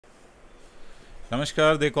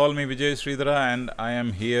Namaskar, they call me Vijay Sridhara and I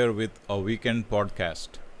am here with a weekend podcast.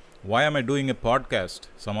 Why am I doing a podcast?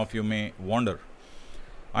 Some of you may wonder.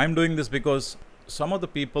 I'm doing this because some of the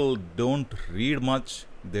people don't read much,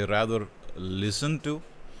 they rather listen to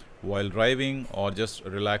while driving or just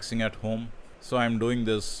relaxing at home. So I'm doing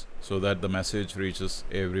this so that the message reaches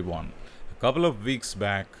everyone. A couple of weeks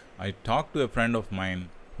back, I talked to a friend of mine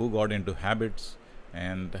who got into habits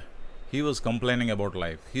and he was complaining about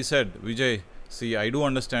life. He said, Vijay, see, I do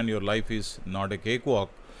understand your life is not a cakewalk,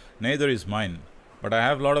 neither is mine. But I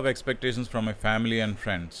have a lot of expectations from my family and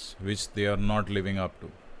friends, which they are not living up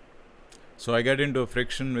to. So I get into a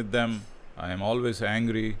friction with them. I am always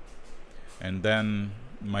angry. And then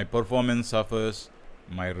my performance suffers.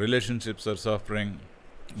 My relationships are suffering.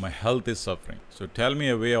 My health is suffering. So tell me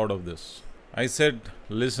a way out of this. I said,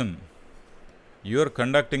 listen, you are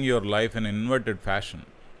conducting your life in inverted fashion.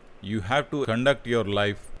 You have to conduct your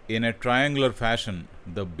life in a triangular fashion,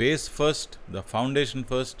 the base first, the foundation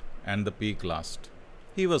first, and the peak last.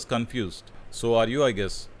 He was confused. So are you, I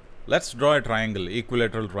guess. Let's draw a triangle,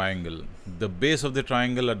 equilateral triangle. The base of the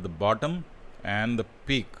triangle at the bottom and the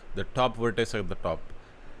peak, the top vertex at the top.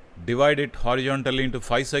 Divide it horizontally into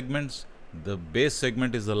 5 segments. The base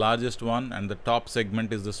segment is the largest one and the top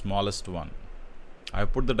segment is the smallest one. I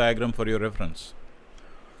have put the diagram for your reference.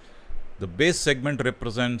 The base segment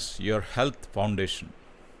represents your health foundation.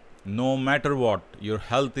 No matter what, your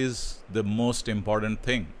health is the most important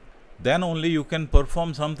thing. Then only you can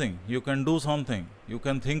perform something, you can do something, you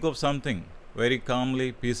can think of something very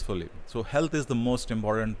calmly, peacefully. So health is the most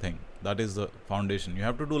important thing. That is the foundation. You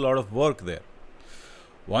have to do a lot of work there.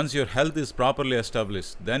 Once your health is properly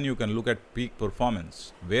established, then you can look at peak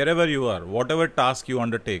performance. Wherever you are, whatever task you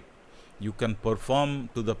undertake, you can perform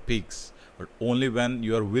to the peaks, but only when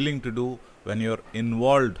you are willing to do, when you are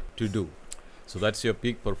involved to do. So that's your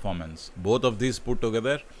peak performance. Both of these put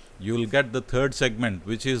together, you will get the third segment,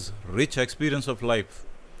 which is rich experience of life.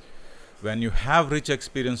 When you have rich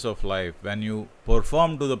experience of life, when you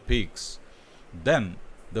perform to the peaks, then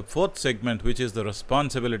the fourth segment, which is the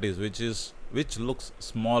responsibilities, which looks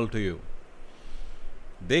small to you,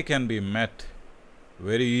 they can be met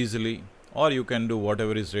very easily, or you can do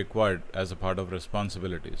whatever is required as a part of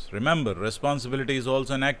responsibilities. Remember, responsibility is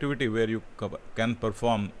also an activity where you can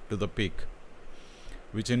perform to the peak,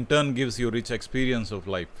 which in turn gives you rich experience of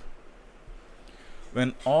life.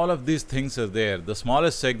 When all of these things are there, the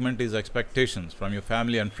smallest segment is expectations from your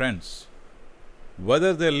family and friends.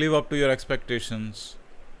 Whether they live up to your expectations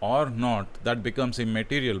or not, that becomes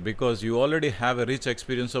immaterial because you already have a rich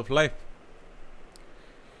experience of life.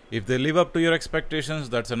 If they live up to your expectations,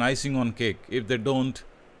 that's an icing on cake. If they don't,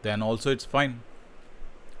 then also it's fine.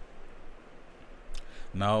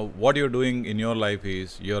 Now, what you're doing in your life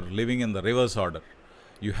is you're living in the reverse order.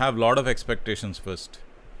 You have a lot of expectations first,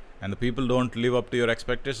 and the people don't live up to your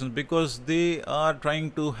expectations because they are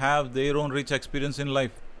trying to have their own rich experience in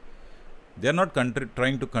life. They are not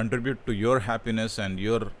trying to contribute to your happiness and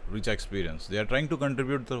your rich experience. They are trying to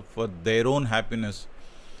contribute for their own happiness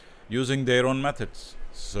using their own methods.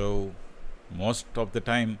 So most of the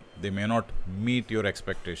time they may not meet your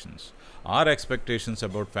expectations. Our expectations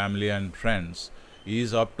about family and friends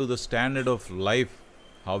is up to the standard of life,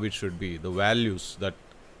 how it should be, the values that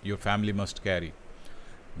your family must carry.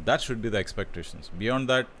 That should be the expectations. Beyond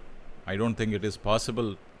that, I don't think it is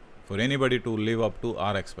possible for anybody to live up to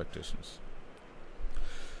our expectations.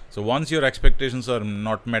 So once your expectations are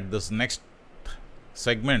not met, this next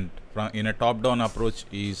segment in a top-down approach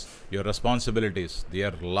is your responsibilities. They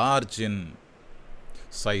are large in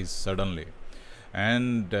size suddenly,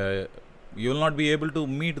 and you will not be able to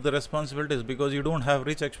meet the responsibilities because you don't have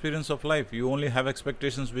rich experience of life. You only have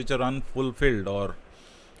expectations which are unfulfilled or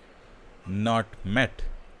not met.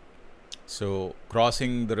 So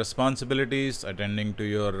crossing the responsibilities, attending to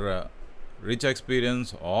your rich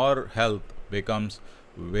experience or health becomes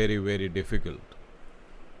very, very difficult.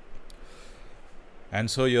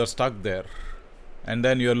 And so you're stuck there. And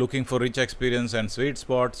then you're looking for rich experience and sweet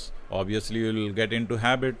spots. Obviously you'll get into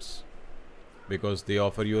habits because they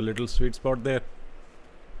offer you a little sweet spot there.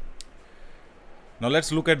 Now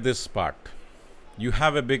let's look at this part. You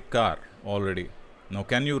have a big car already. Now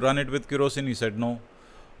can you run it with kerosene? He said no.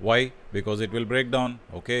 Why? Because it will break down.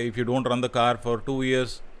 Okay, if you don't run the car for 2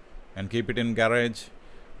 years and keep it in garage,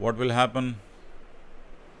 what will happen?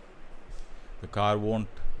 The car won't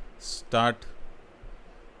start.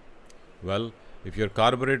 Well, if your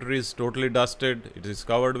carburetor is totally dusted, it is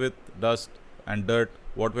covered with dust and dirt,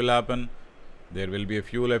 what will happen? There will be a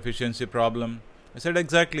fuel efficiency problem. I said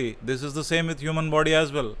exactly, this is the same with human body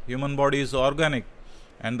as well. Human body is organic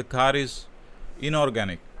and the car is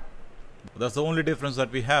inorganic. That's the only difference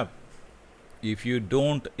that we have. If you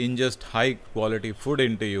don't ingest high quality food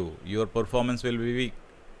into you, your performance will be weak.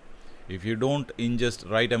 If you don't ingest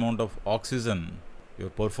right amount of oxygen, your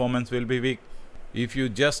performance will be weak. If you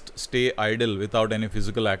just stay idle without any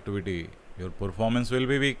physical activity, your performance will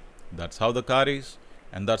be weak. That's how the car is,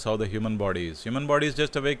 and that's how the human body is. Human body is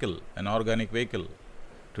just a vehicle, an organic vehicle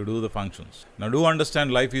to do the functions. Now do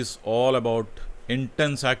understand, life is all about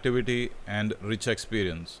intense activity and rich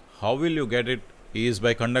experience. How will you get it is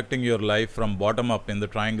by conducting your life from bottom up in the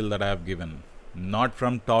triangle that I have given, not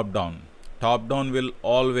from top down. Top down will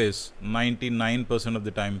always 99% of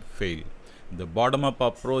the time fail. The bottom up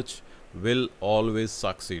approach will always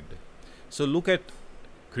succeed. So look at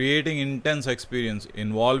creating intense experience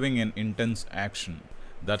involving an intense action.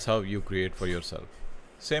 That's how you create for yourself.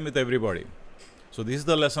 Same with everybody. So this is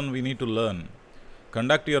the lesson we need to learn.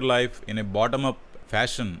 Conduct your life in a bottom up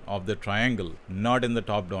fashion of the triangle, not in the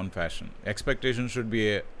top down fashion. Expectation should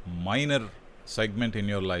be a minor segment in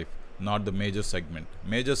your life, not the major segment.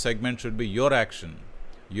 Major segment should be your action,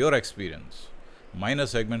 your experience. Minor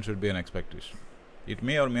segment should be an expectation. It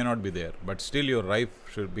may or may not be there, but still your life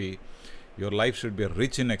should be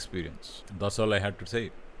rich in experience. That's all I had to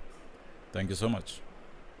say. Thank you so much.